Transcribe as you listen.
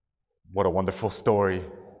What a wonderful story.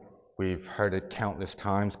 We've heard it countless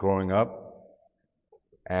times growing up,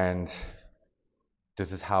 and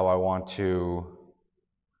this is how I want to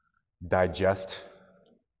digest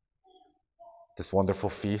this wonderful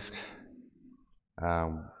feast.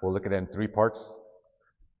 We'll look at it in three parts: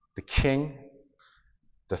 the king,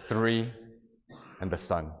 the three, and the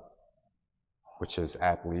son, which is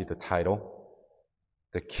aptly the title.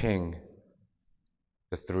 The king,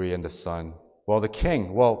 the three, and the son.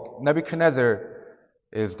 Nebuchadnezzar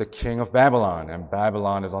is the king of Babylon, and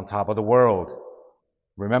Babylon is on top of the world.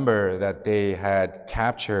 Remember that they had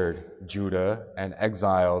captured Judah and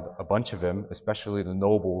exiled a bunch of them, especially the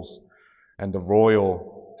nobles and the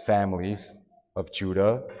royal families of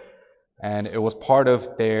Judah. And it was part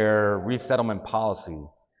of their resettlement policy.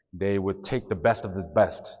 They would take the best of the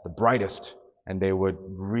best, the brightest, and they would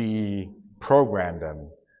reprogram them.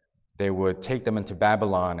 They would take them into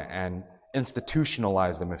Babylon and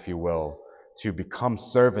institutionalize them, if you will, to become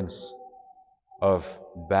servants of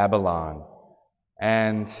Babylon.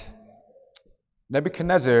 And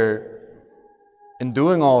Nebuchadnezzar, in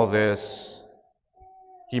doing all this,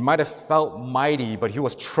 he might have felt mighty, but he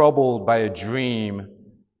was troubled by a dream.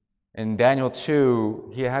 In Daniel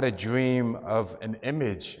 2, he had a dream of an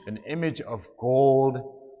image of gold,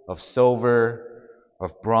 of silver,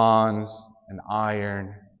 of bronze, and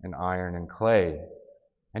iron and clay.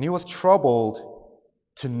 And he was troubled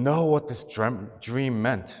to know what this dream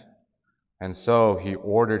meant. And so he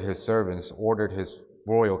ordered his servants, ordered his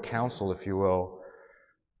royal council, if you will,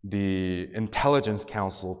 the intelligence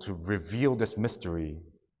council, to reveal this mystery.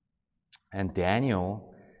 And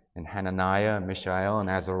Daniel and Hananiah, Mishael, and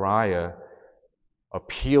Azariah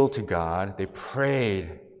appealed to God. They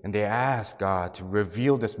prayed and they asked God to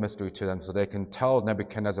reveal this mystery to them so they can tell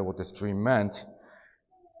Nebuchadnezzar what this dream meant.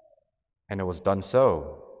 And it was done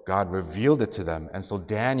so. God revealed it to them. And so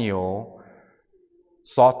Daniel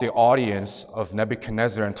sought the audience of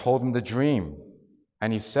Nebuchadnezzar and told him the dream.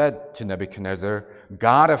 And he said to Nebuchadnezzar,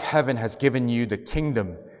 God of heaven has given you the kingdom.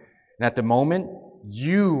 And at the moment,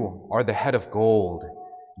 you are the head of gold.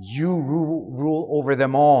 You rule over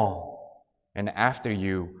them all. And after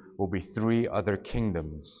you will be three other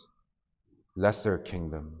kingdoms, lesser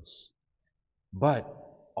kingdoms. But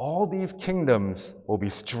all these kingdoms will be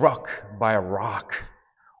struck by a rock.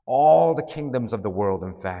 All the kingdoms of the world,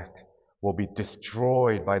 in fact, will be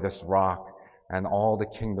destroyed by this rock, and all the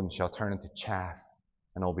kingdoms shall turn into chaff,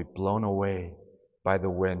 and will be blown away by the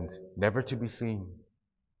wind, never to be seen.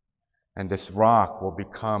 And this rock will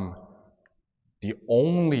become the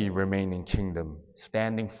only remaining kingdom,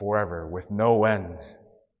 standing forever with no end.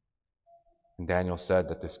 And Daniel said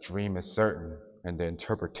that this dream is certain, and the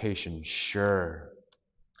interpretation sure.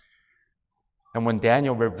 And when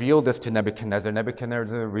Daniel revealed this to Nebuchadnezzar,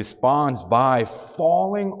 Nebuchadnezzar responds by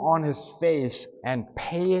falling on his face and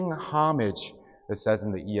paying homage, it says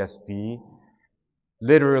in the ESV,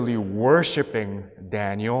 literally worshiping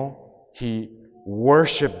Daniel. He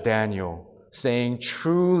worshiped Daniel, saying,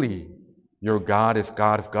 truly, your God is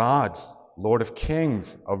God of gods, Lord of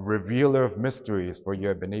kings, a revealer of mysteries, for you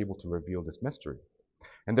have been able to reveal this mystery.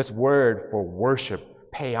 And this word for worship,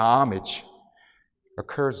 pay homage,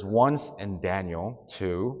 occurs once in Daniel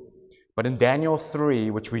 2, but in Daniel 3,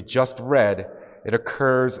 which we just read, it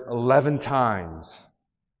occurs 11 times.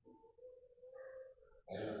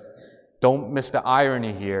 Don't miss the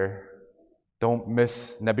irony here. Don't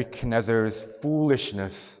miss Nebuchadnezzar's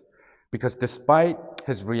foolishness, because despite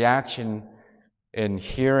his reaction in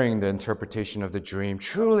hearing the interpretation of the dream,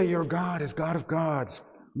 truly your God is God of gods,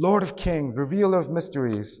 Lord of kings, revealer of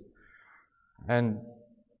mysteries, and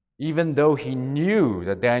even though he knew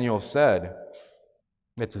that Daniel said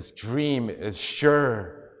that his dream is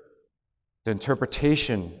sure, the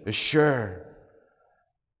interpretation is sure,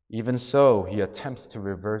 even so, he attempts to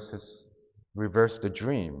reverse the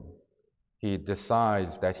dream. He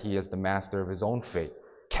decides that he is the master of his own fate,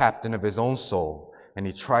 captain of his own soul, and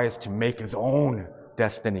he tries to make his own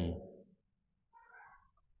destiny.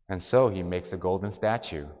 And so he makes a golden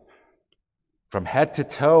statue. From head to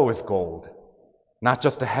toe is gold. Not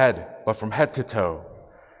just the head, but from head to toe.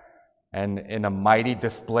 And in a mighty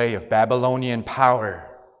display of Babylonian power,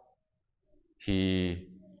 he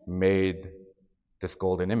made this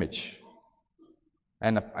golden image.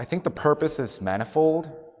 And I think the purpose is manifold.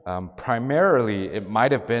 Primarily, it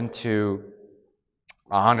might have been to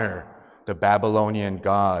honor the Babylonian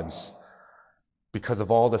gods because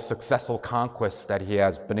of all the successful conquests that he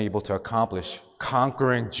has been able to accomplish,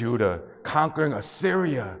 conquering Judah, conquering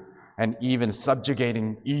Assyria, and even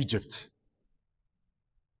subjugating Egypt,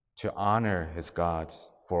 to honor his gods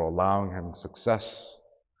for allowing him success.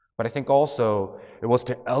 But I think also it was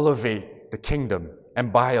to elevate the kingdom,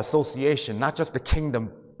 and by association, not just the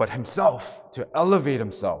kingdom, but himself, to elevate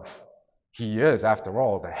himself. He is, after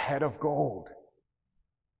all, the head of gold.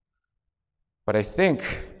 But I think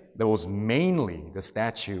the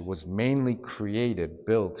statue was mainly created,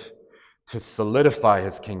 built to solidify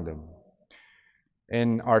his kingdom.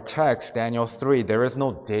 In our text, Daniel 3, there is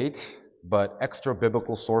no date, but extra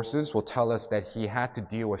biblical sources will tell us that he had to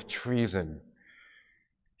deal with treason.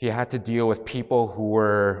 He had to deal with people who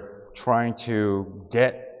were trying to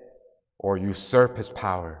get or usurp his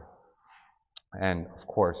power. And of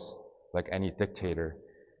course, like any dictator,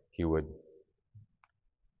 he would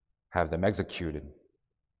have them executed.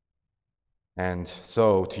 And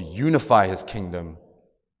so, to unify his kingdom,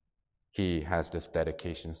 he has this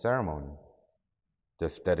dedication ceremony,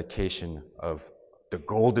 this dedication of the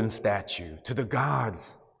golden statue to the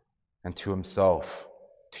gods and to himself,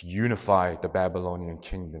 to unify the Babylonian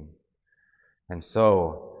kingdom. And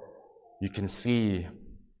so, you can see,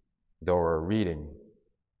 though we're reading,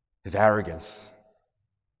 his arrogance.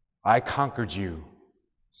 I conquered you,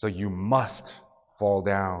 so you must fall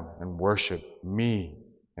down and worship me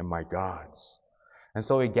and my gods. And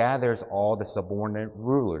so he gathers all the subordinate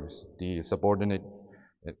rulers, the subordinate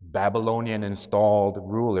Babylonian installed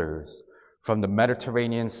rulers from the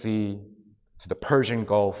Mediterranean Sea to the Persian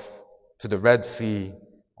Gulf to the Red Sea,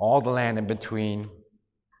 all the land in between.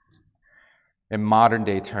 In modern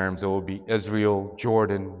day terms, it will be Israel,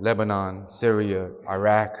 Jordan, Lebanon, Syria,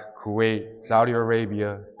 Iraq, Kuwait, Saudi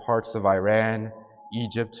Arabia, parts of Iran,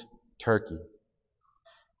 Egypt, Turkey.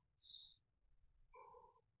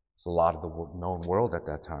 It's a lot of the known world at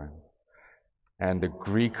that time. And the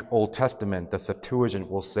Greek Old Testament, the Septuagint,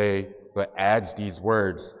 will say, but adds these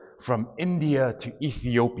words, from India to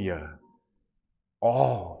Ethiopia,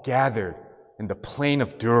 all gathered in the plain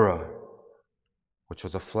of Dura, which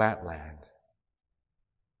was a flat land.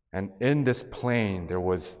 And in this plain, there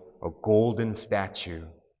was a golden statue,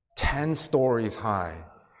 10 stories high.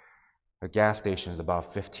 A gas station is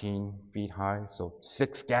about 15 feet high, so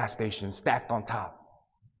 6 gas stations stacked on top.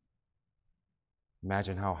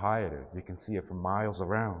 Imagine how high it is. You can see it for miles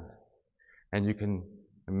around. And you can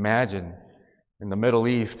imagine in the Middle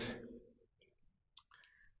East,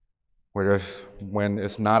 when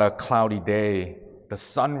it's not a cloudy day, the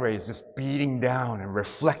sun rays just beating down and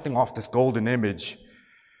reflecting off this golden image.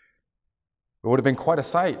 It would have been quite a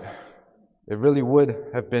sight. It really would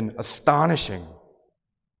have been astonishing.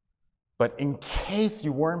 But in case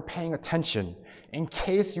you weren't paying attention, in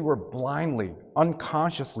case you were blindly,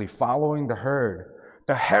 unconsciously following the herd,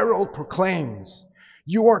 the herald proclaims,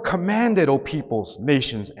 you are commanded, O peoples,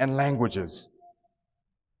 nations, and languages,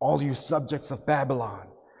 all you subjects of Babylon,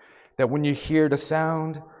 that when you hear the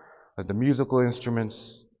sound of the musical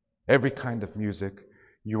instruments, every kind of music,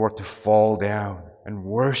 you are to fall down and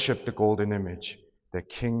worship the golden image that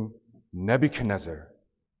King Nebuchadnezzar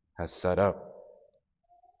has set up.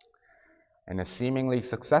 And is seemingly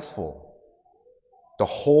successful. The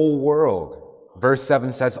whole world, verse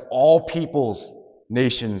 7 says, all peoples,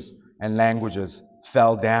 nations, and languages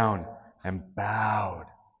fell down and bowed.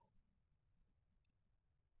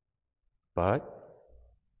 But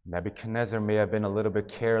Nebuchadnezzar may have been a little bit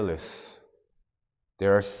careless.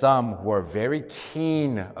 There are some who are very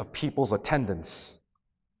keen of people's attendance.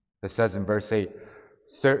 It says in verse 8,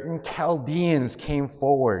 certain Chaldeans came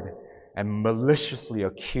forward and maliciously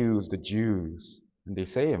accused the Jews. And they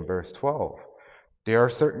say in verse 12, there are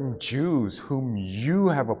certain Jews whom you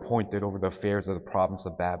have appointed over the affairs of the province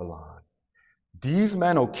of Babylon. These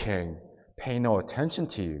men, O king, pay no attention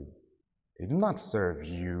to you. They do not serve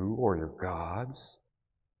you or your gods.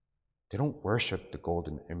 They don't worship the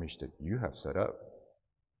golden image that you have set up.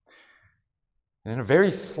 And in a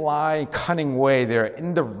very sly, cunning way, they're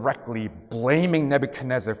indirectly blaming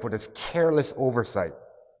Nebuchadnezzar for this careless oversight.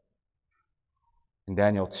 In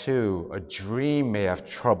Daniel 2, a dream may have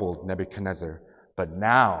troubled Nebuchadnezzar, but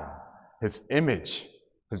now his image,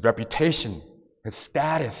 his reputation, his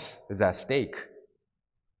status is at stake.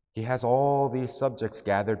 He has all these subjects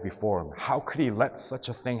gathered before him. How could he let such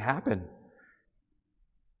a thing happen?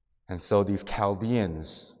 And so these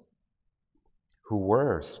Chaldeans, who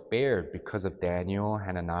were spared because of Daniel,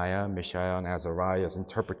 Hananiah, Mishael, and Azariah's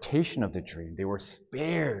interpretation of the dream, they were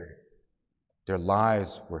spared. Their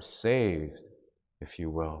lives were saved, if you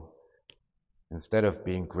will. Instead of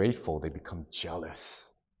being grateful, they become jealous.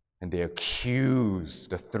 And they accuse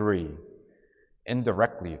the three,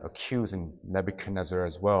 indirectly accusing Nebuchadnezzar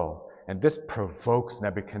as well. And this provokes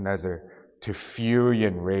Nebuchadnezzar to fury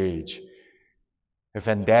and rage. If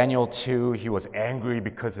in Daniel 2 he was angry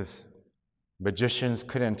because his magicians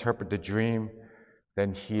couldn't interpret the dream,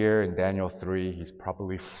 Then here in Daniel 3, he's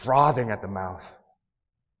probably frothing at the mouth.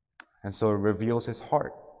 And so it reveals his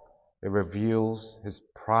heart. It reveals his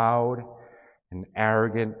proud and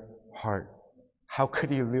arrogant heart. How could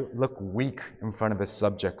he look weak in front of his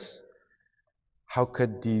subjects? How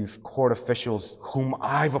could these court officials whom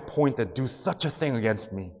I've appointed do such a thing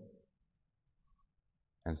against me?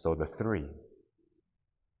 And so the three,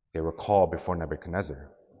 they were called before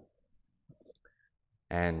Nebuchadnezzar.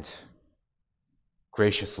 And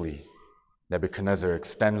graciously, Nebuchadnezzar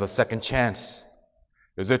extends a second chance.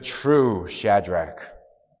 Is it true, Shadrach,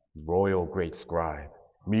 royal great scribe,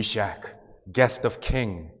 Meshach, guest of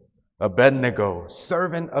king, Abednego,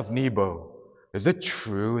 servant of Nebo, is it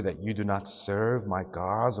true that you do not serve my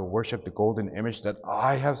gods or worship the golden image that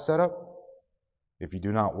I have set up? If you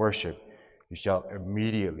do not worship, you shall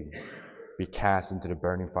immediately be cast into the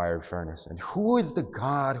burning fiery furnace. And who is the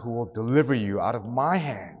God who will deliver you out of my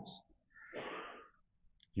hands?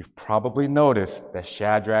 You've probably noticed that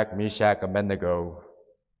Shadrach, Meshach, Abednego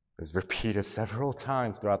is repeated several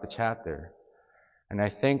times throughout the chapter. And I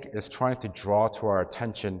think it's trying to draw to our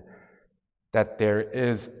attention that there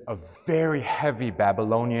is a very heavy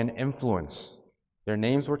Babylonian influence. Their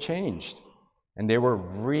names were changed, and they were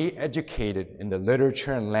re-educated in the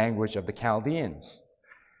literature and language of the Chaldeans.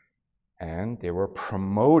 And they were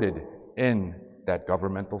promoted in that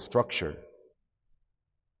governmental structure.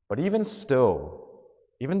 But even still,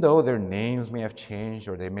 even though their names may have changed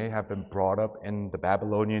or they may have been brought up in the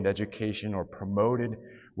Babylonian education or promoted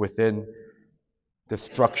within the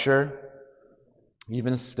structure,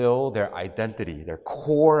 even still their identity, their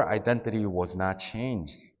core identity was not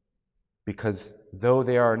changed. Because though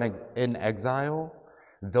they are in exile,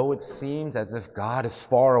 though it seems as if God is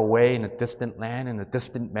far away in a distant land, in a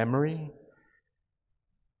distant memory,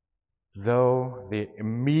 though the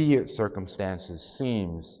immediate circumstances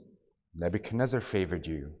seems Nebuchadnezzar favored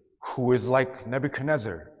you. Who is like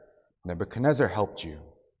Nebuchadnezzar? Nebuchadnezzar helped you.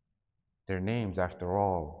 Their names, after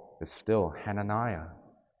all, is still Hananiah,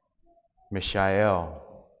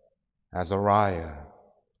 Mishael, Azariah.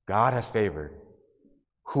 God has favored.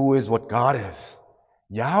 Who is what God is?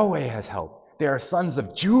 Yahweh has helped. They are sons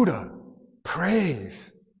of Judah.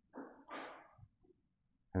 Praise.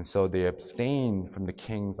 And so they abstained from the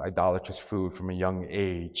king's idolatrous food from a young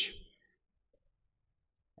age.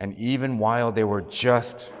 And even while they were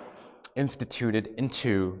just instituted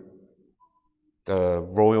into the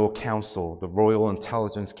royal council, the royal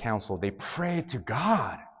intelligence council, they prayed to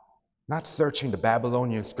God, not searching the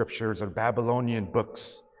Babylonian scriptures or Babylonian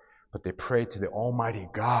books, but they prayed to the Almighty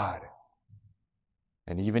God.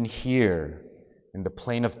 And even here, in the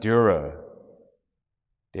plain of Dura,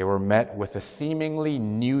 they were met with a seemingly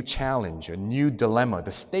new challenge, a new dilemma.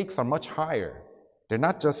 The stakes are much higher. They're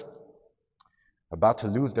not just about to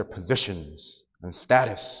lose their positions and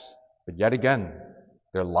status, but yet again,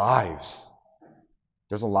 their lives.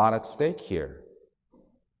 There's a lot at stake here.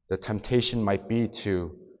 The temptation might be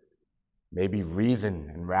to maybe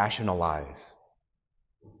reason and rationalize.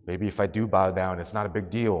 Maybe if I do bow down, it's not a big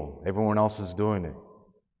deal. Everyone else is doing it.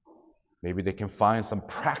 Maybe they can find some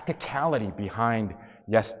practicality behind,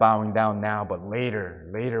 yes, bowing down now, but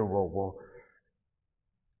later we'll.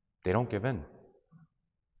 They don't give in.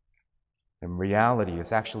 In reality,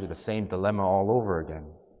 it's actually the same dilemma all over again.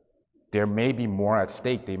 There may be more at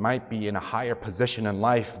stake. They might be in a higher position in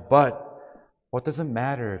life, but what does it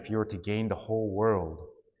matter if you were to gain the whole world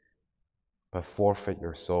but forfeit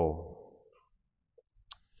your soul?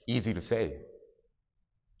 Easy to say,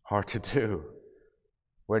 hard to do.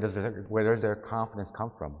 Where does their confidence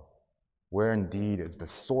come from? Where indeed is the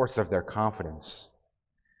source of their confidence?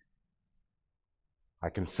 I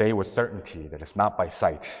can say with certainty that it's not by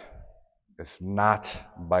sight. It's not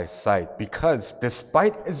by sight. Because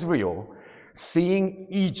despite Israel seeing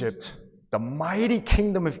Egypt, the mighty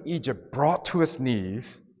kingdom of Egypt, brought to its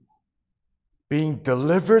knees, being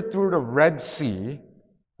delivered through the Red Sea,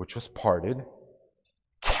 which was parted,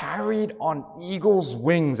 carried on eagle's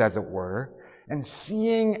wings, as it were, and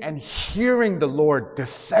seeing and hearing the Lord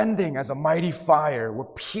descending as a mighty fire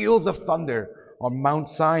with peals of thunder on Mount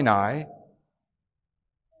Sinai,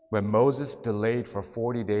 when Moses delayed for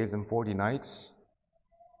 40 days and 40 nights,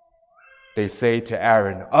 they say to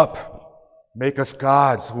Aaron, "Up, make us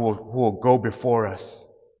gods who will go before us."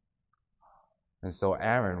 And so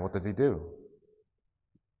Aaron, what does he do?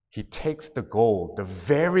 He takes the gold, the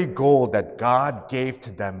very gold that God gave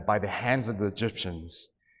to them by the hands of the Egyptians.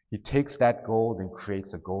 He takes that gold and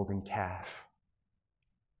creates a golden calf.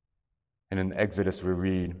 And in Exodus we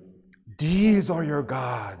read, "These are your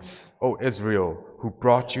gods, O Israel, who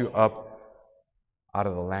brought you up out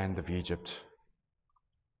of the land of Egypt."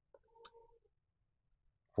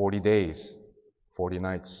 40 days, 40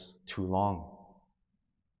 nights, too long.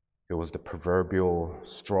 It was the proverbial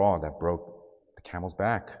straw that broke the camel's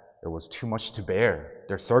back. It was too much to bear.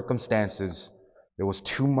 Their circumstances, it was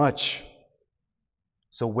too much.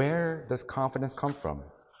 So where does confidence come from?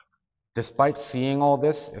 Despite seeing all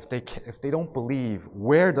this, if they don't believe,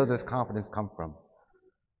 where does this confidence come from?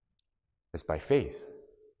 It's by faith.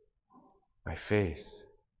 By faith.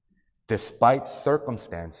 Despite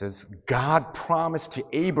circumstances, God promised to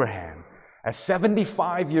Abraham at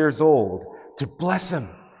 75 years old to bless him.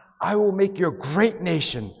 I will make you a great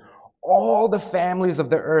nation. All the families of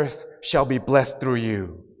the earth shall be blessed through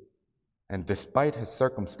you. And despite his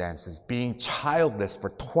circumstances, being childless for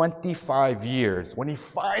 25 years, when he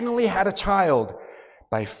finally had a child,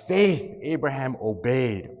 by faith Abraham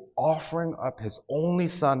obeyed, offering up his only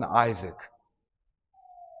son Isaac.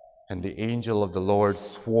 And the angel of the Lord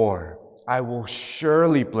swore, I will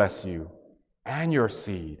surely bless you and your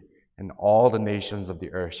seed, and all the nations of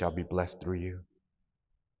the earth shall be blessed through you.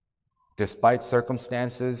 Despite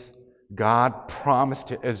circumstances, God promised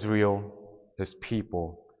to Israel, his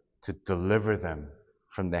people, to deliver them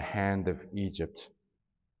from the hand of Egypt.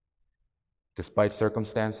 Despite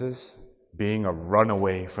circumstances, being a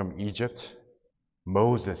runaway from Egypt,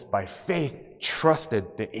 Moses, by faith, trusted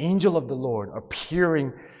the angel of the Lord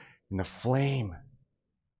appearing in a flame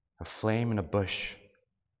in a bush,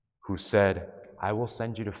 who said, I will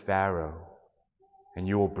send you to Pharaoh, and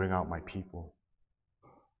you will bring out my people.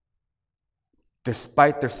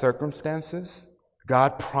 Despite their circumstances,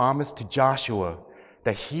 God promised to Joshua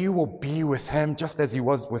that he will be with him just as he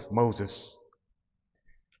was with Moses.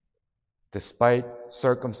 Despite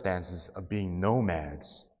circumstances of being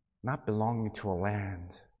nomads, not belonging to a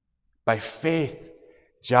land, by faith,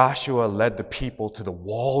 Joshua led the people to the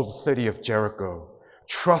walled city of Jericho,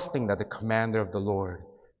 trusting that the commander of the Lord,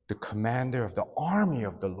 the commander of the army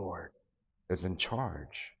of the Lord, is in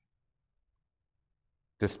charge.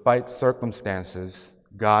 Despite circumstances,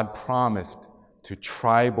 God promised to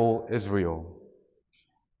tribal Israel,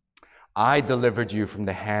 I delivered you from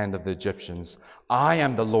the hand of the Egyptians. I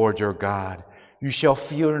am the Lord your God. You shall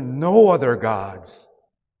fear no other gods.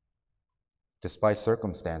 Despite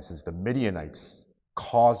circumstances, the Midianites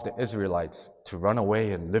caused the Israelites to run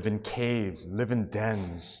away and live in caves, live in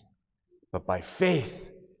dens. But by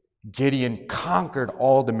faith, Gideon conquered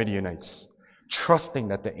all the Midianites, trusting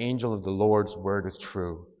that the angel of the Lord's word is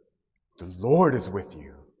true. The Lord is with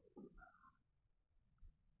you.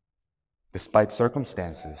 Despite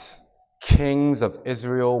circumstances, kings of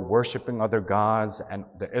Israel worshiping other gods and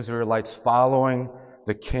the Israelites following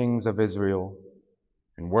the kings of Israel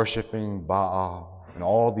and worshiping Baal and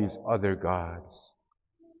all these other gods.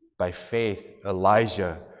 By faith,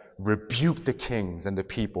 Elijah rebuked the kings and the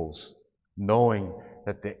peoples, knowing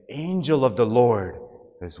that the angel of the Lord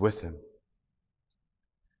is with him.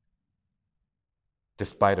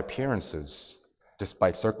 Despite appearances,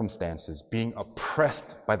 despite circumstances, being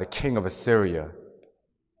oppressed by the king of Assyria,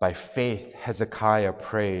 by faith, Hezekiah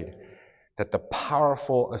prayed that the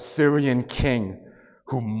powerful Assyrian king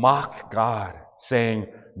who mocked God, saying,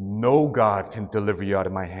 no God can deliver you out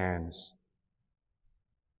of my hands.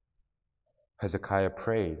 Hezekiah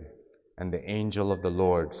prayed, and the angel of the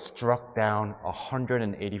Lord struck down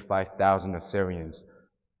 185,000 Assyrians,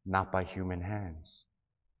 not by human hands.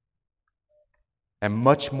 And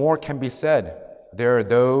much more can be said. There are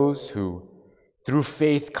those who, through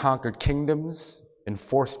faith, conquered kingdoms,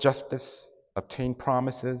 enforced justice, obtained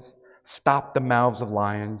promises, stopped the mouths of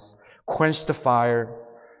lions, quenched the fire,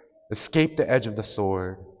 escaped the edge of the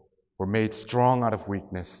sword, were made strong out of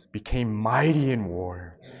weakness, became mighty in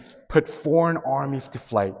war, put foreign armies to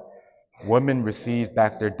flight. Women received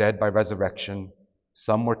back their dead by resurrection.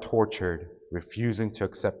 Some were tortured, refusing to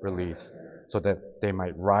accept release, so that they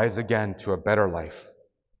might rise again to a better life.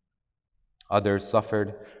 Others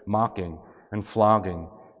suffered mocking and flogging,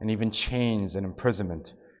 and even chains and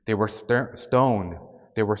imprisonment. They were stoned.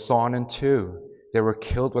 They were sawn in two. They were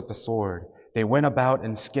killed with the sword. They went about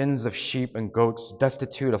in skins of sheep and goats,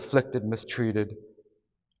 destitute, afflicted, mistreated,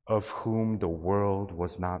 of whom the world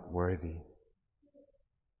was not worthy.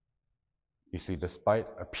 You see, despite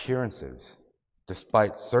appearances,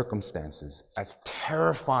 despite circumstances, as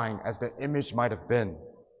terrifying as the image might have been,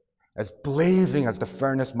 as blazing as the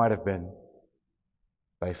furnace might have been,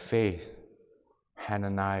 by faith,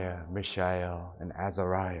 Hananiah, Mishael, and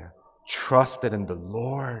Azariah trusted in the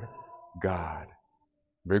Lord God,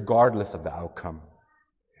 regardless of the outcome.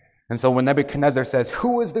 And so when Nebuchadnezzar says,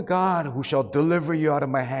 who is the God who shall deliver you out of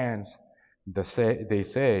my hands? They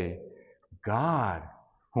say, God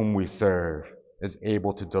whom we serve is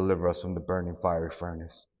able to deliver us from the burning fiery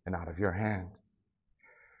furnace and out of your hand.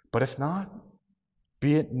 But if not,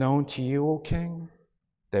 be it known to you, O king,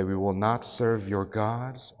 that we will not serve your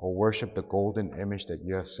gods or worship the golden image that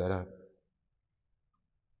you have set up.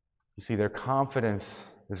 You see, their confidence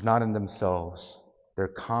is not in themselves. Their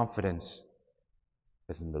confidence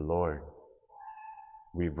is in the Lord.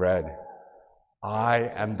 We've read,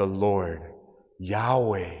 I am the Lord,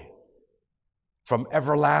 Yahweh, from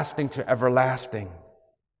everlasting to everlasting.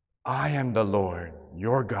 I am the Lord,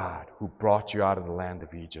 your God, who brought you out of the land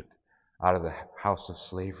of Egypt, out of the house of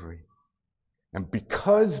slavery. And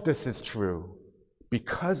because this is true,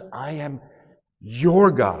 because I am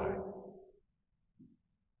your God,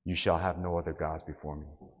 you shall have no other gods before me.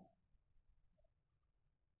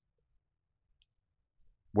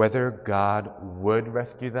 Whether God would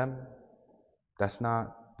rescue them, that's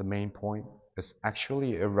not the main point. It's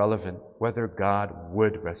actually irrelevant whether God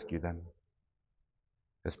would rescue them.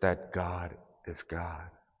 It's that God is God.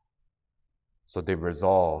 So they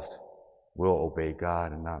resolved, we'll obey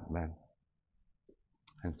God and not men.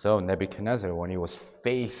 And so Nebuchadnezzar, when he was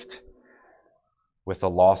faced with a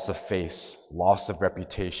loss of face, loss of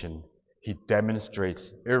reputation, he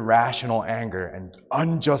demonstrates irrational anger and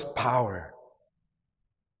unjust power.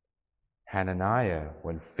 Hananiah,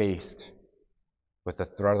 when faced with the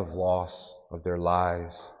threat of loss of their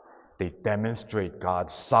lives, they demonstrate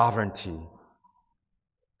God's sovereignty.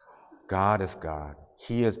 God is God.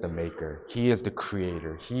 He is the maker. He is the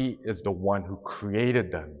creator. He is the one who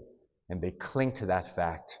created them. And they cling to that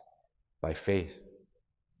fact by faith.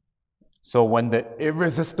 So when the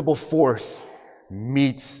irresistible force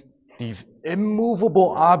meets these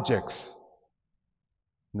immovable objects,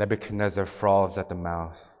 Nebuchadnezzar froths at the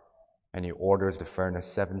mouth and he orders the furnace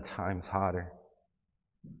 7 times hotter.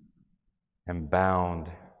 And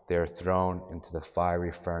bound, they are thrown into the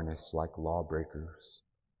fiery furnace like lawbreakers.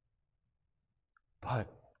 But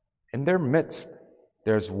in their midst,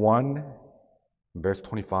 there's one, in verse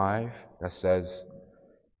 25, that says,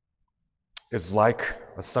 is like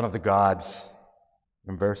a son of the gods.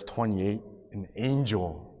 In verse 28, an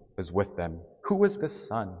angel is with them. Who is this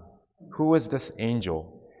son? Who is this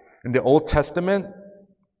angel? In the Old Testament,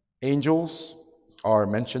 angels are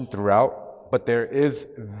mentioned throughout, but there is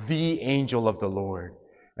the angel of the Lord.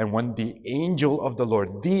 And when the angel of the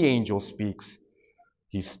Lord, the angel speaks,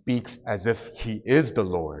 he speaks as if he is the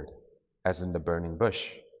Lord, as in the burning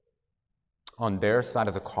bush. On their side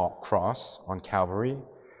of the cross, on Calvary,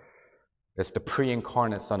 it's the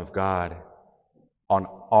pre-incarnate Son of God. On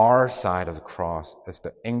our side of the cross is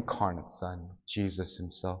the incarnate Son, Jesus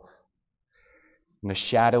himself. In a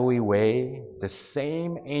shadowy way, the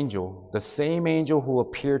same angel who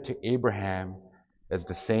appeared to Abraham is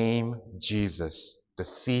the same Jesus, the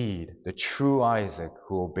seed, the true Isaac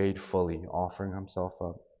who obeyed fully, offering himself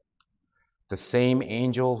up. The same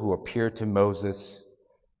angel who appeared to Moses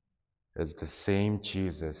is the same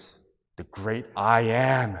Jesus, the great I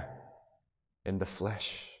am in the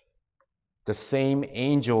flesh. The same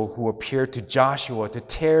angel who appeared to Joshua to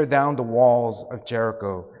tear down the walls of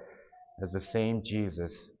Jericho is the same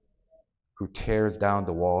Jesus who tears down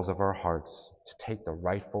the walls of our hearts to take the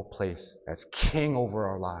rightful place as king over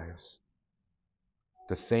our lives.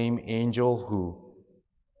 The same angel who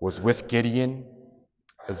was with Gideon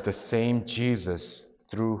is the same Jesus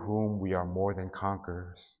through whom we are more than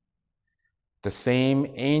conquerors. The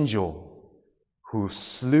same angel who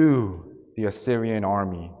slew the Assyrian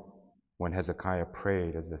army when Hezekiah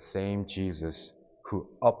prayed is the same Jesus who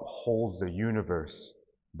upholds the universe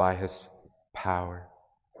by his power,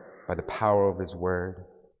 by the power of his word.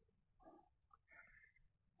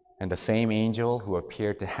 And the same angel who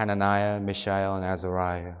appeared to Hananiah, Mishael, and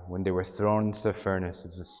Azariah when they were thrown into the furnace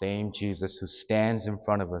is the same Jesus who stands in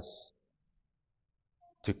front of us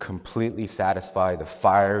to completely satisfy the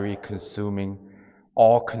fiery,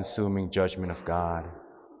 all-consuming judgment of God.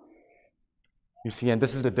 You see, and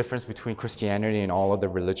this is the difference between Christianity and all other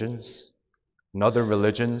religions. In other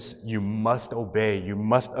religions, you must obey, you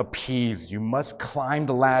must appease, you must climb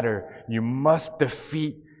the ladder, you must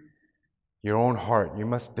defeat your own heart, you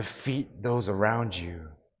must defeat those around you.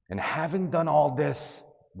 And having done all this,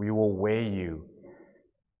 we will weigh you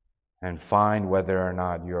and find whether or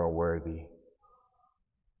not you are worthy.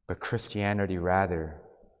 But Christianity, rather,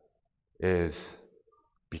 is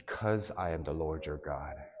because I am the Lord your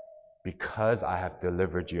God, because I have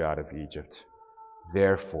delivered you out of Egypt,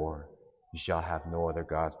 therefore you shall have no other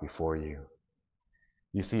gods before you.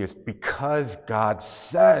 You see, it's because God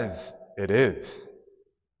says it is.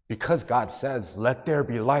 Because God says, let there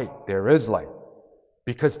be light, there is light.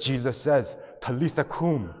 Because Jesus says, Talitha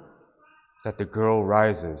kum, that the girl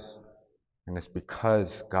rises. And it's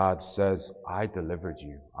because God says, I delivered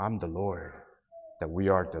you. I'm the Lord. that we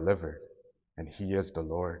are delivered, and He is the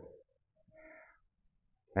Lord.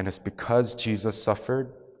 And it's because Jesus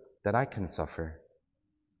suffered that I can suffer.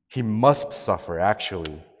 He must suffer,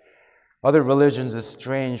 actually. Other religions, it's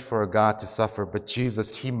strange for a God to suffer, but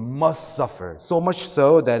Jesus, He must suffer. So much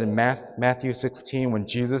so that in Matthew 16, when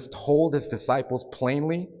Jesus told His disciples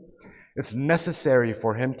plainly, it's necessary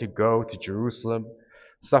for Him to go to Jerusalem,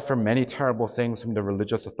 suffer many terrible things from the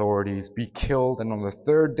religious authorities, be killed, and on the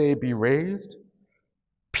third day be raised.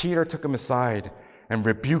 Peter took Him aside and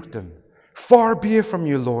rebuked Him. Far be it from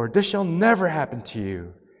you, Lord, this shall never happen to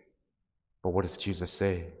you. But what does Jesus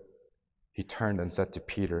say? He turned and said to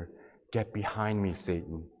Peter, get behind me,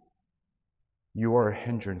 Satan. You are a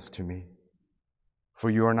hindrance to me, for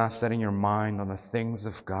you are not setting your mind on the things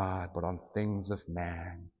of God, but on things of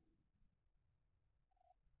man.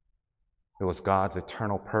 It was God's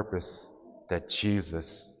eternal purpose that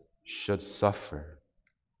Jesus should suffer.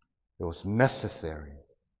 It was necessary.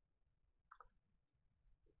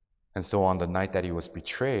 And so on the night that He was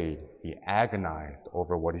betrayed, He agonized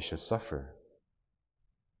over what He should suffer.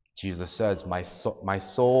 Jesus says, my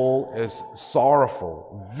soul is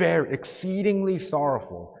sorrowful, very exceedingly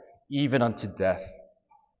sorrowful, even unto death.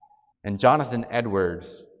 And Jonathan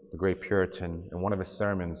Edwards, the great Puritan, in one of his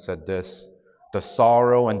sermons said this, the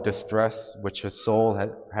sorrow and distress which his soul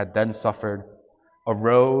had then suffered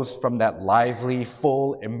arose from that lively,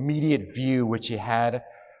 full, immediate view which he had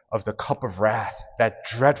of the cup of wrath, that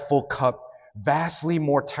dreadful cup, vastly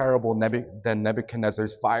more terrible than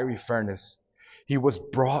Nebuchadnezzar's fiery furnace. He was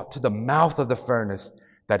brought to the mouth of the furnace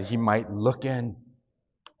that he might look in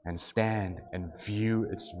and stand and view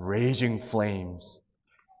its raging flames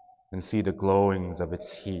and see the glowings of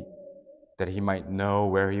its heat, that he might know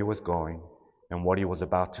where he was going and what he was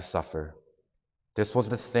about to suffer. This was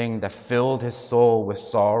the thing that filled his soul with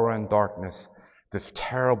sorrow and darkness, this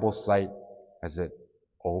terrible sight as it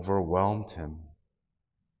overwhelmed him.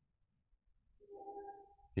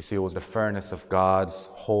 You see, it was the furnace of God's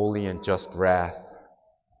holy and just wrath.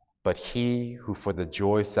 But he who for the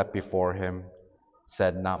joy set before him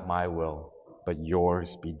said, not my will, but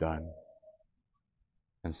yours be done.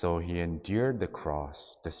 And so he endured the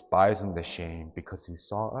cross, despising the shame, because he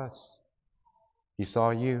saw us. He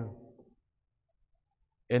saw you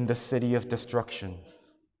in the city of destruction.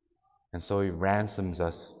 And so he ransoms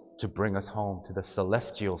us to bring us home to the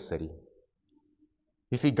celestial city.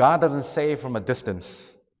 You see, God doesn't save from a distance.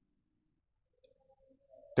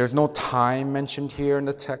 There's no time mentioned here in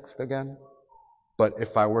the text again. But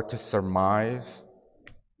if I were to surmise,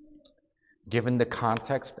 given the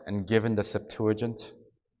context and given the Septuagint,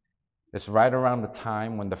 it's right around the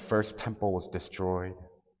time when the first temple was destroyed.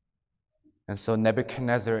 And so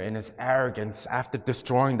Nebuchadnezzar, in his arrogance, after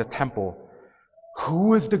destroying the temple,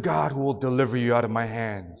 who is the God who will deliver you out of my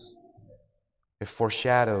hands? It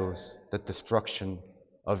foreshadows the destruction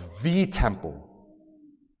of the temple,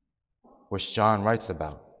 which John writes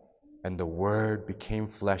about. And the Word became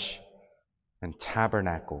flesh and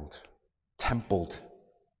tabernacled, templed,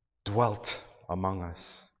 dwelt among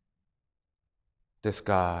us. This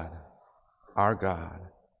God, our God,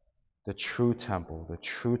 the true temple, the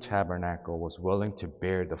true tabernacle, was willing to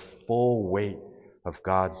bear the full weight of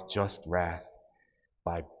God's just wrath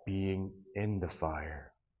by being in the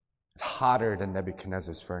fire. It's hotter than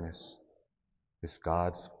Nebuchadnezzar's furnace. It's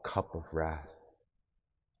God's cup of wrath.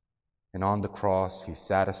 And on the cross, he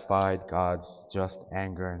satisfied God's just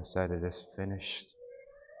anger and said, it is finished.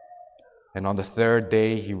 And on the third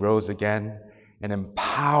day, he rose again, and in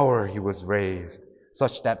power he was raised,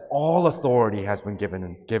 such that all authority has been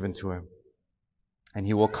given to him. And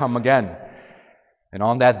he will come again. And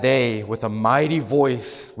on that day, with a mighty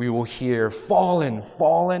voice, we will hear, fallen,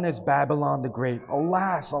 fallen is Babylon the Great.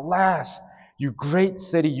 Alas, alas, you great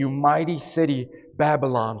city, you mighty city,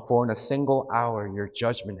 Babylon, for in a single hour your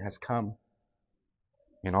judgment has come.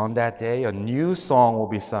 And on that day, a new song will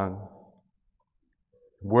be sung.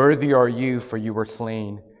 Worthy are you, for you were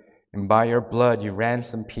slain, and by your blood you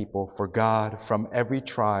ransomed people for God from every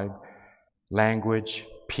tribe, language,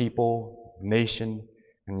 people, nation,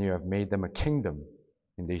 and you have made them a kingdom,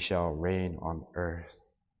 and they shall reign on earth.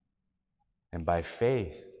 And by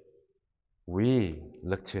faith, we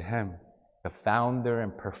look to him, the founder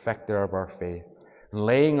and perfecter of our faith,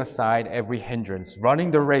 laying aside every hindrance,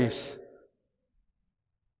 running the race.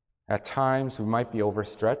 At times we might be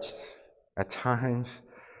overstretched. At times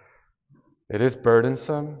it is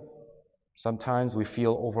burdensome. Sometimes we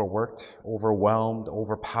feel overworked, overwhelmed,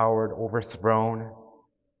 overpowered, overthrown.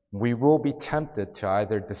 We will be tempted to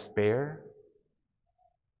either despair.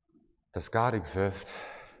 Does God exist?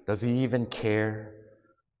 Does he even care?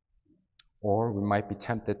 Or we might be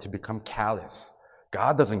tempted to become callous,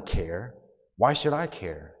 God doesn't care. Why should I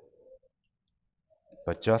care?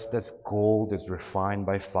 But just as gold is refined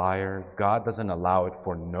by fire, God doesn't allow it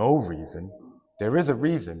for no reason. There is a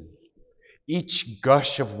reason. Each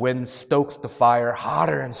gush of wind stokes the fire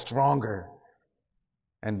hotter and stronger.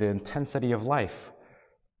 And the intensity of life,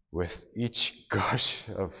 with each gush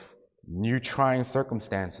of new trying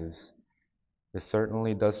circumstances, it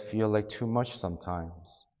certainly does feel like too much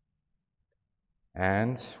sometimes.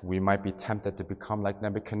 And we might be tempted to become like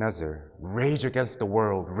Nebuchadnezzar, rage against the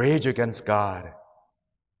world, rage against God.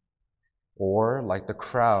 Or like the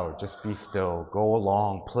crowd, just be still, go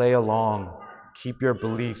along, play along, keep your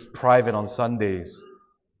beliefs private on Sundays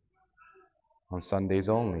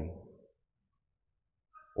only.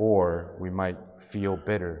 Or we might feel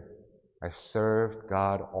bitter. I've served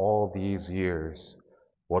God all these years.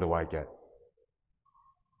 What do I get?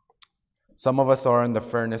 Some of us are in the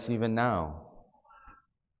furnace even now,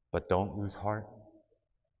 but don't lose heart.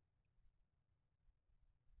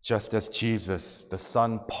 Just as Jesus, the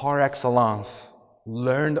Son par excellence,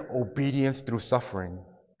 learned obedience through suffering,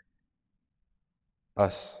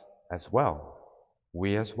 us as well,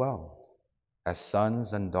 we as well, as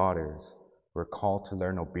sons and daughters, we're called to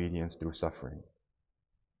learn obedience through suffering.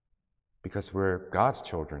 Because we're God's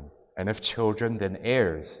children. And if children, then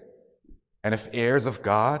heirs. And if heirs of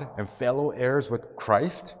God and fellow heirs with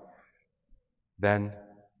Christ, then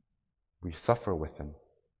we suffer with Him,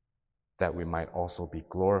 that we might also be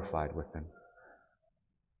glorified with Him.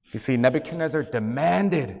 You see, Nebuchadnezzar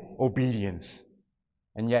demanded obedience,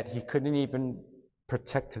 and yet he couldn't even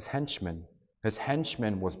protect his henchmen. His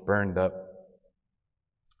henchman was burned up.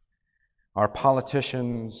 Our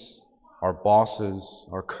politicians, our bosses,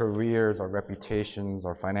 our careers, our reputations,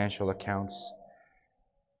 our financial accounts,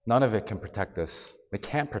 none of it can protect us. It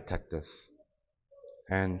can't protect us.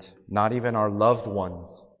 And not even our loved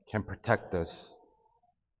ones can protect us.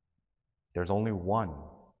 There's only one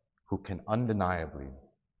who can undeniably,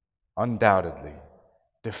 undoubtedly,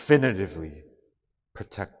 definitively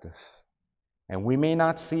protect us. And we may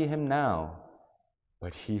not see Him now,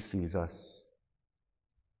 but He sees us.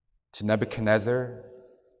 To Nebuchadnezzar,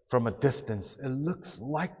 from a distance, it looks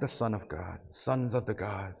like the Son of God, sons of the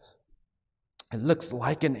gods. It looks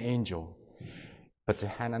like an angel. But to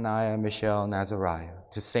Hananiah, Mishael, and Azariah,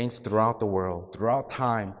 to saints throughout the world, throughout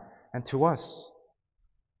time, and to us,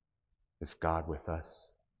 is God with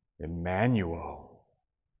us. Emmanuel,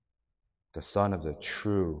 the Son of the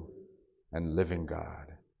true and living God.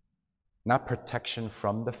 Not protection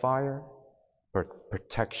from the fire, but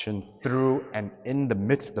protection through and in the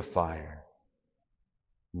midst of fire.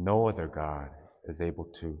 No other God is able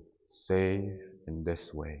to save in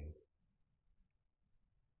this way.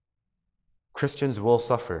 Christians will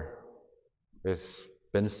suffer. It's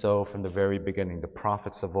been so from the very beginning. The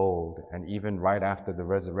prophets of old, and even right after the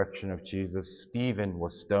resurrection of Jesus, Stephen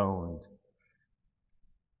was stoned.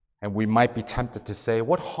 And we might be tempted to say,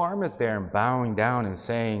 what harm is there in bowing down and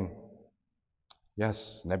saying,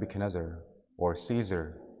 yes, Nebuchadnezzar, or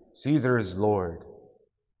Caesar. Caesar is Lord.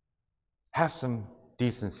 Have some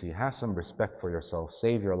decency, have some respect for yourself,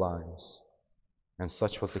 save your lives. And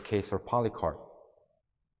such was the case for Polycarp,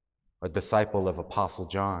 a disciple of Apostle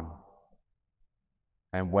John.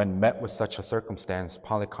 And when met with such a circumstance,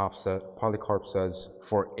 Polycarp says,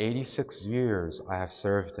 for 86 years I have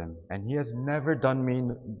served him, and he has never done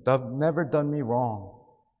me wrong.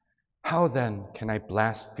 How then can I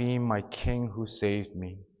blaspheme my king who saved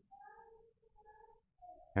me?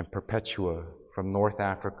 And Perpetua from North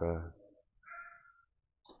Africa,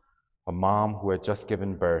 a mom who had just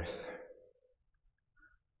given birth,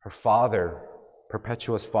 her father,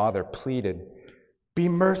 Perpetua's father, pleaded, be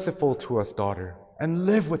merciful to us, daughter, and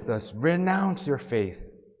live with us. Renounce your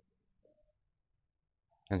faith.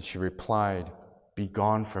 And she replied, be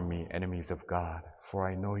gone from me, enemies of God, for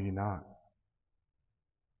I know you not.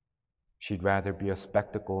 She'd rather be a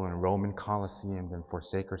spectacle in a Roman Colosseum than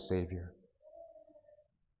forsake her Savior.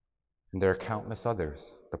 And there are countless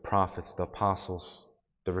others, the prophets, the apostles,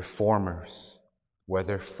 the reformers,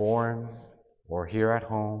 whether foreign or here at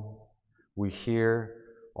home. We hear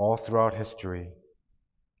all throughout history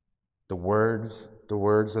the words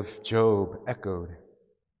of Job echoed,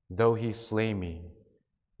 though he slay me,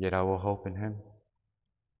 yet I will hope in him.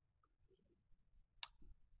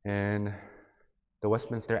 In the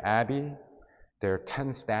Westminster Abbey, there are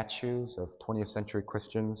 10 statues of 20th century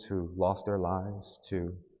Christians who lost their lives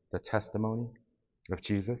to the testimony of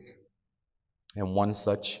Jesus. And one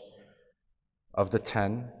such of the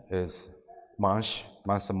 10 is Mansh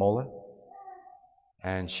Mansamola.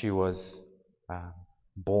 And she was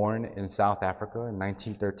born in South Africa in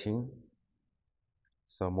 1913.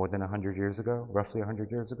 so more than 100 years ago, roughly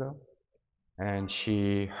 100 years ago. And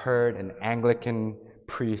she heard an Anglican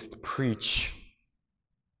priest preach,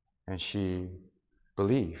 and she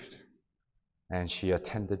believed. And she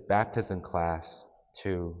attended baptism class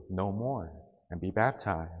to know more and be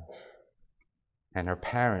baptized. And her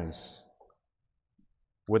parents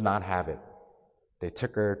would not have it. They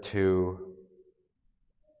took her to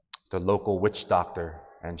the local witch doctor,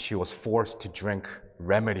 and she was forced to drink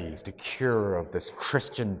remedies to cure her of this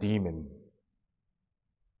Christian demon.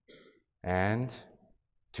 And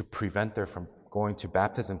to prevent her from going to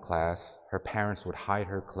baptism class, her parents would hide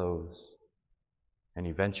her clothes. And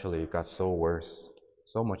eventually it got so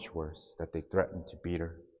much worse, that they threatened to beat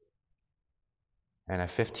her. And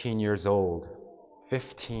at 15 years old,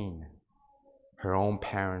 15, her own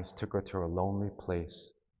parents took her to a lonely place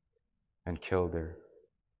and killed her.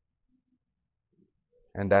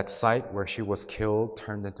 And that site where she was killed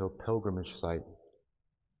turned into a pilgrimage site.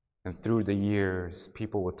 And through the years,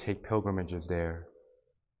 people would take pilgrimages there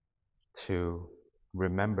to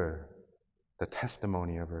remember the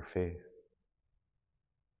testimony of her faith.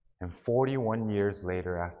 And 41 years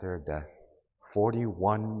later, after her death,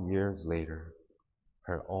 41 years later,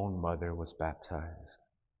 her own mother was baptized.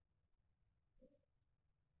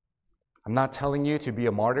 I'm not telling you to be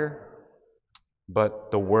a martyr,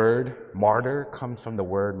 but the word martyr comes from the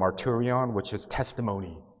word martyrion, which is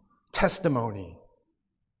testimony. Testimony.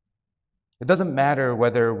 It doesn't matter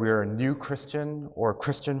whether we're a new Christian or a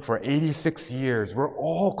Christian for 86 years. We're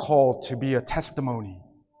all called to be a testimony.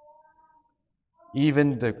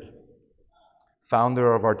 Even the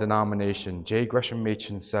founder of our denomination, J. Gresham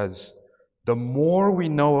Machen, says, the more we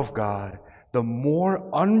know of God, the more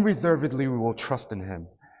unreservedly we will trust in Him.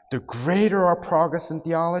 The greater our progress in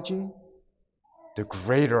theology, the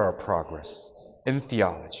greater our progress in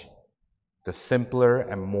theology. The simpler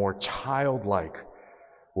and more childlike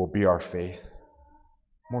will be our faith.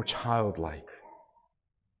 More childlike.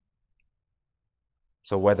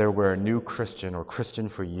 So whether we're a new Christian or Christian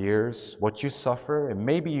for years, what you suffer, it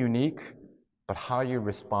may be unique, but how you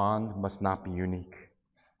respond must not be unique.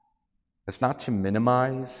 It's not to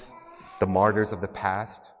minimize the martyrs of the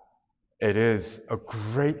past. It is a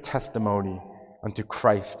great testimony unto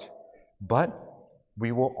Christ. But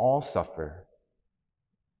we will all suffer.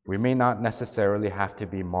 We may not necessarily have to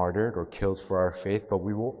be martyred or killed for our faith, but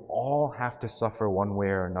we will all have to suffer one way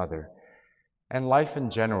or another. And life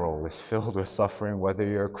in general is filled with suffering. Whether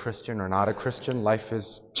you're a Christian or not a Christian, life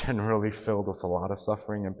is generally filled with a lot of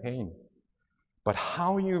suffering and pain. But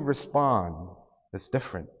how you respond is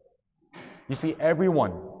different. You see,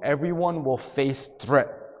 everyone will face threat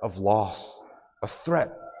of loss, a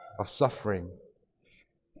threat of suffering.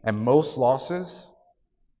 And most losses,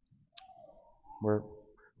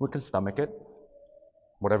 we can stomach it.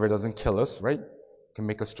 Whatever doesn't kill us, right? Can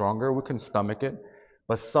make us stronger, we can stomach it.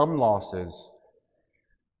 But some losses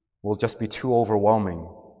will just be too overwhelming.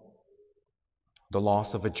 The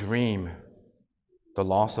loss of a dream, the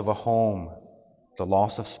loss of a home, the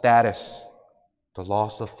loss of status, the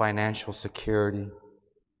loss of financial security,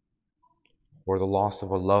 or the loss of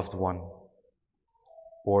a loved one,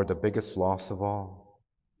 or the biggest loss of all,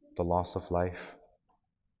 the loss of life.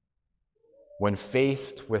 When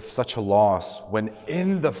faced with such a loss, when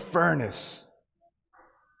in the furnace,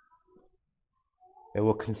 it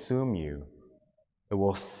will consume you. It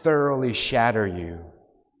will thoroughly shatter you,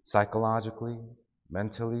 psychologically,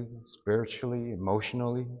 mentally, spiritually,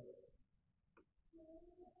 emotionally.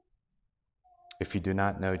 If you do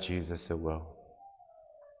not know Jesus, it will.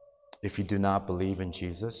 If you do not believe in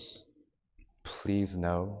Jesus, please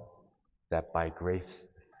know that by grace,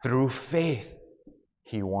 through faith,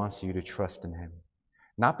 He wants you to trust in Him.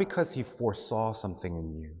 Not because He foresaw something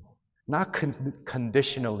in you, not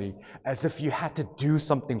conditionally, as if you had to do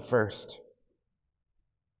something first,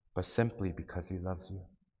 but simply because He loves you.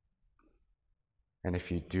 And if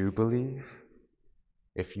you do believe,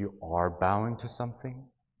 if you are bowing to something,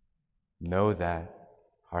 know that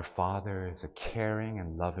our Father is a caring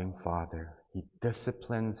and loving Father. He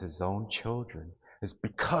disciplines His own children. It's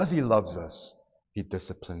because He loves us, He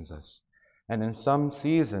disciplines us. And in some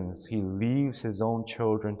seasons, He leaves His own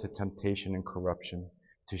children to temptation and corruption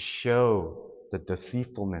to show the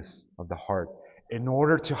deceitfulness of the heart in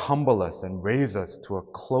order to humble us and raise us to a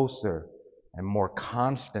closer and more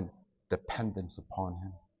constant dependence upon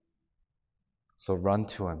Him. So run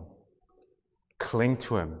to Him. Cling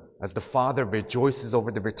to Him. As the Father rejoices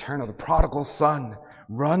over the return of the prodigal son,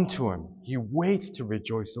 run to Him. He waits to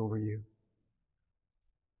rejoice over you.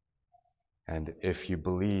 And if you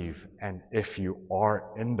believe, and if you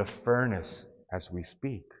are in the furnace as we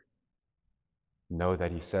speak, know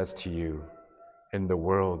that He says to you, In the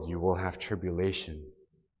world you will have tribulation,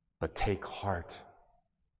 but take heart.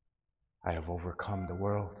 I have overcome the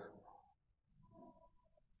world.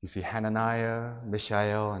 You see, Hananiah,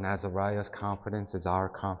 Mishael, and Azariah's confidence is our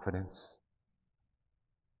confidence.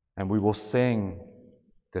 And we will sing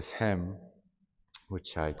this hymn,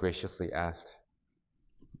 which I graciously asked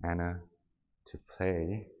Anna to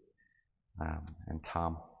play, and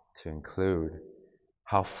Tom to include.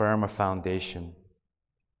 How firm a foundation.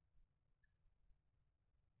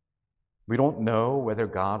 We don't know whether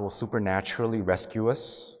God will supernaturally rescue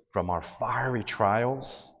us from our fiery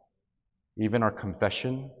trials, even our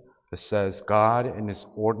confession that says God in His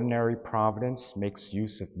ordinary providence makes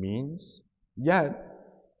use of means, yet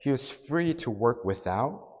He is free to work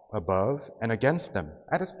without, above, and against them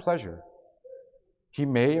at His pleasure. He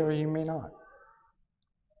may or He may not.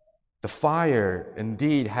 The fire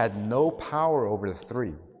indeed had no power over the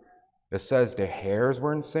three. It says their hairs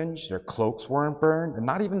weren't singed, their cloaks weren't burned, and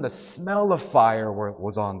not even the smell of fire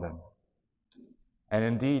was on them. And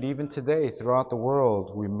indeed, even today, throughout the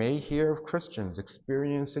world, we may hear of Christians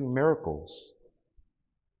experiencing miracles.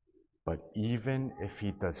 But even if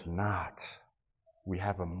He does not, we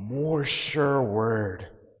have a more sure word.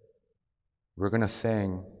 We're going to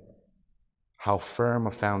sing, how firm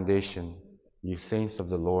a foundation, ye saints of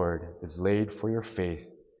the Lord, is laid for your faith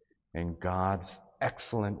in God's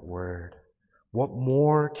excellent word. What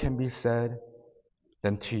more can be said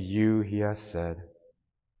than to you He has said,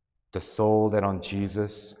 the soul that on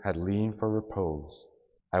Jesus had leaned for repose,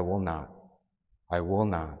 I will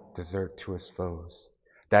not desert to his foes.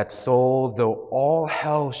 That soul, though all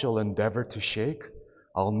hell shall endeavor to shake,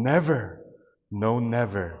 I'll never, no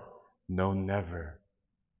never, no never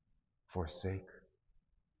forsake.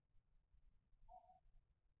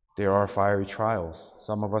 There are fiery trials.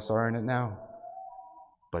 Some of us are in it now.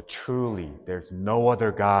 But truly, there's no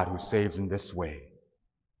other God who saves in this way.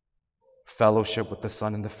 Fellowship with the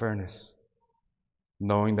Son in the furnace,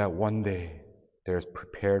 knowing that one day there is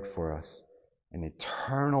prepared for us an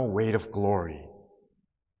eternal weight of glory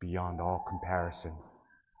beyond all comparison.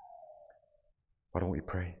 Why don't we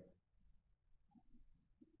pray?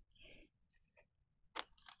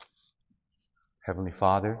 Heavenly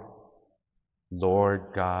Father,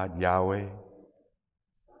 Lord God, Yahweh,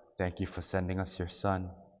 thank you for sending us your Son,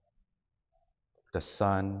 the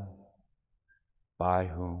Son by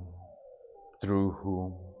whom, through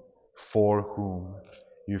whom, for whom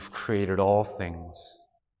you've created all things.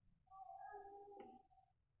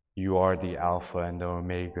 You are the Alpha and the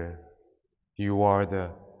Omega. You are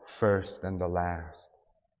the first and the last.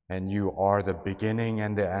 And you are the beginning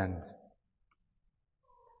and the end.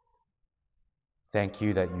 Thank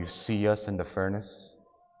you that you see us in the furnace.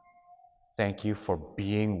 Thank you for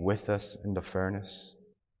being with us in the furnace.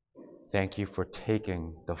 Thank you for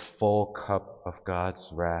taking the full cup of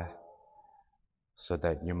God's wrath so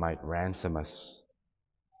that you might ransom us,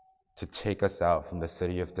 to take us out from the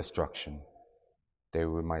city of destruction, that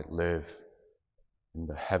we might live in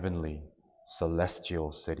the heavenly,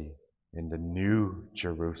 celestial city, in the new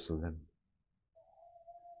Jerusalem.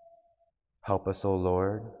 Help us, O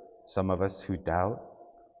Lord, some of us who doubt,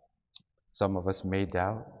 some of us may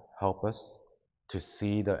doubt, help us to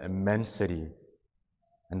see the immensity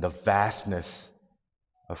and the vastness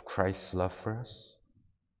of Christ's love for us.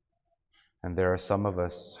 And there are some of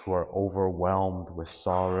us who are overwhelmed with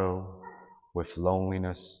sorrow, with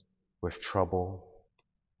loneliness, with trouble,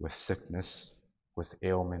 with sickness, with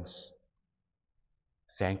ailments.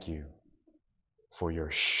 Thank you for your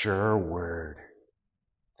sure word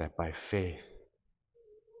that by faith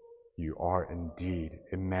you are indeed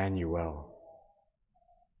Emmanuel,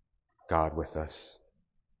 God with us.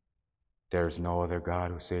 There is no other God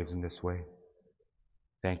who saves in this way.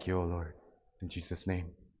 Thank you, O Lord. In Jesus' name,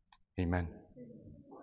 amen.